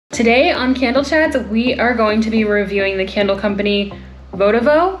Today on Candle Chats, we are going to be reviewing the candle company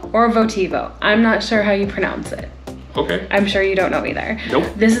Votivo or Votivo. I'm not sure how you pronounce it. Okay. I'm sure you don't know either.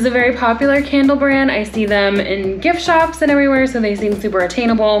 Nope. This is a very popular candle brand. I see them in gift shops and everywhere, so they seem super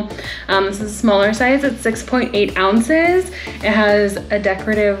attainable. This is a smaller size. It's 6.8 ounces. It has a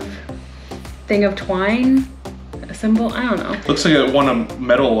decorative thing of twine, a symbol, I don't know. Looks like it won a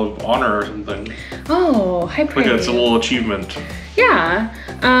medal of honor or something. Oh, high praise. Like it's a little achievement. Yeah.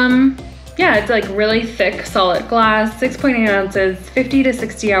 Yeah, it's like really thick, solid glass, 6.8 ounces, 50 to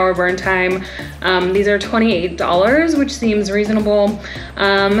 60 hour burn time. These are $28, which seems reasonable.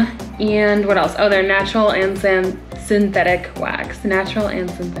 And what else? Oh, they're natural and synthetic wax. Natural and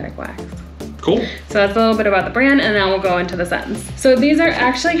synthetic wax. Cool. So that's a little bit about the brand, and then we'll go into the scents. So these are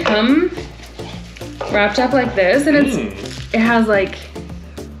actually come wrapped up like this, and it has like,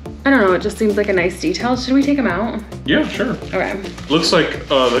 I don't know, it just seems like a nice detail. Should we take them out? Yeah, sure. Okay. Looks like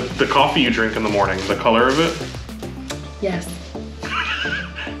the coffee you drink in the morning, the color of it. Yes.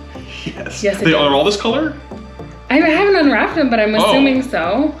 Yes. Yes, They are all this color? I haven't unwrapped them, but I'm assuming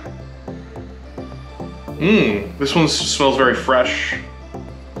so. This one smells very fresh.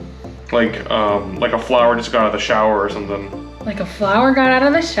 Like a flower just got out of the shower or something. Like a flower got out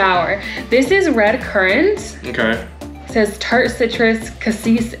of the shower. This is red currant. Okay. It says tart citrus,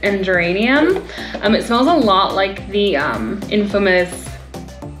 cassis, and geranium. It smells a lot like the infamous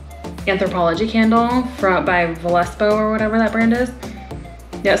Anthropology candle by Valespo or whatever that brand is.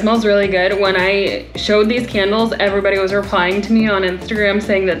 Yeah, it smells really good. When I showed these candles, everybody was replying to me on Instagram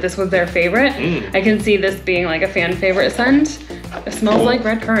saying that this was their favorite. I can see this being like a fan favorite scent. It smells like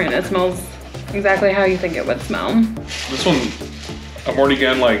red currant. It smells exactly how you think it would smell. This one, I'm already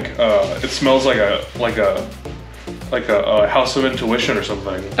getting like, it smells like a House of Intuition or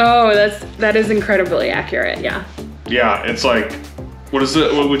something. Oh, that is incredibly accurate, yeah. Yeah, it's like, what is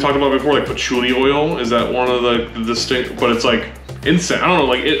it, what we talked about before, like patchouli oil? Is that one of the distinct, but it's like incense, I don't know,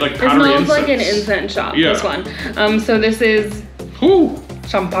 like powdery incense. It smells like an incense shop, yeah. This one. So this is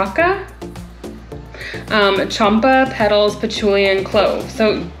Champaca. Champa, petals, patchouli, and clove.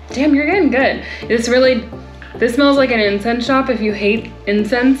 So, damn, you're getting good. This smells like an incense shop. If you hate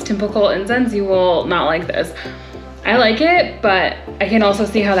incense, typical incense, you will not like this. I like it, but I can also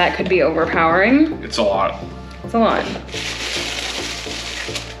see how that could be overpowering. It's a lot. It's a lot.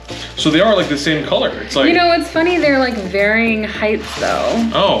 So they are like the same color. It's like, you know, it's funny, they're like varying heights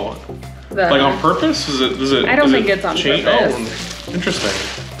though. Oh, like on purpose? Does it? I don't think it's on purpose. Oh, interesting.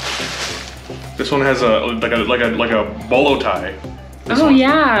 This one has like a bolo tie. Oh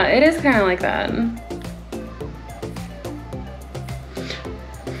yeah, it is kind of like that.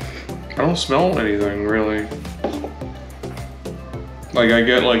 I don't smell anything really. Like I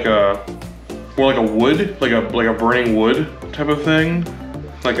get like more like a wood, like a burning wood type of thing,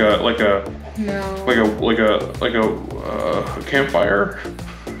 like a campfire.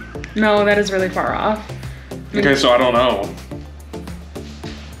 No, that is really far off. Okay, so I don't know.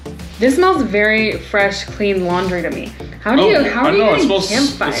 This smells very fresh, clean laundry to me. How do you campfire? It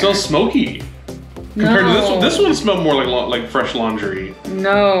smells smoky. Compared to this one. This one smells more like fresh laundry.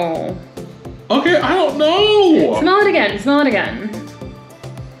 No. Okay, I don't know. Smell it again. Smell it again.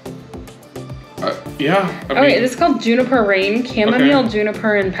 Yeah. Okay, this is called Juniper Rain, chamomile,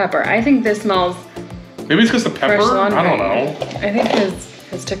 juniper, and pepper. I think this smells. Maybe it's because the pepper. I don't know. I think his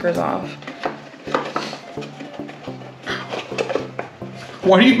sticker's off.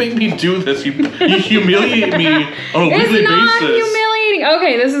 Why do you make me do this? You humiliate me on a weekly basis. It's not humiliating.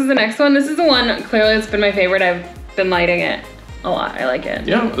 Okay, this is the next one. This is the one, clearly it's been my favorite. I've been lighting it a lot. I like it.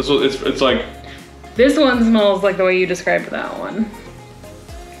 Yeah, it's like. This one smells like the way you described that one.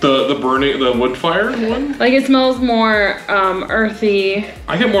 The wood fire one? Like it smells more earthy.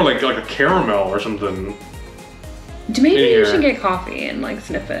 I get more like a caramel or something. Maybe you should get coffee and like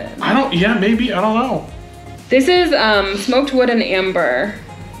sniff it. Yeah, maybe, I don't know. This is smoked wood and amber.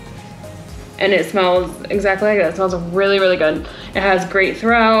 And it smells exactly like that. It smells really, really good. It has great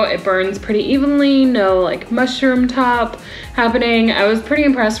throw. It burns pretty evenly. No like mushroom top happening. I was pretty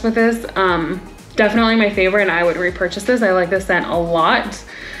impressed with this. Definitely my favorite, and I would repurchase this. I like this scent a lot.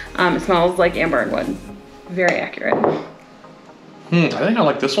 It smells like amber and wood. Very accurate. I think I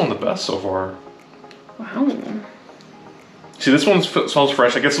like this one the best so far. Wow. See, this one smells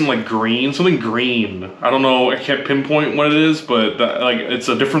fresh. I get something green. I don't know. I can't pinpoint what it is, but it's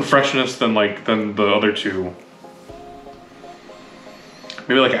a different freshness than the other two.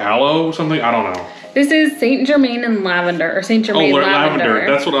 Maybe like aloe or something. I don't know. This is Saint Germain and lavender, or Saint Germain lavender.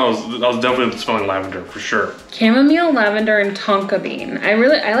 That's what I was definitely smelling lavender for sure. Chamomile, lavender, and tonka bean. I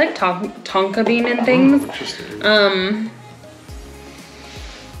like tonka bean and things. Interesting.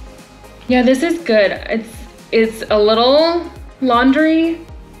 Yeah, this is good. It's a little laundry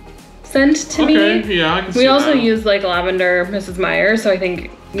scent to me. Okay, yeah, I can see that. We also use like lavender Mrs. Meyer, so I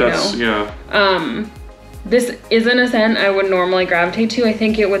think, you know. Yeah. This isn't a scent I would normally gravitate to. I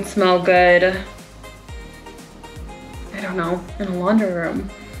think it would smell good, I don't know, in a laundry room.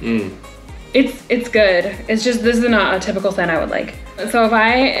 It's good. It's just, this is not a typical scent I would like. So if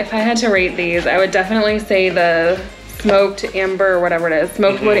I had to rate these, I would definitely say the smoked amber, or whatever it is.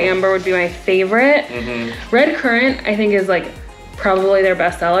 Smoked wood amber would be my favorite. Red currant, I think, is like probably their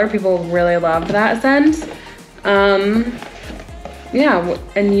best seller. People really loved that scent. Yeah,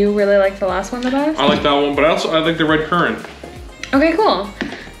 and you really like the last one the best? I like that one, but I like the red currant. Okay, cool.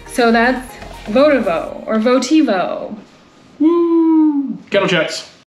 So that's Votivo or Votivo. Woo! Kettle chats.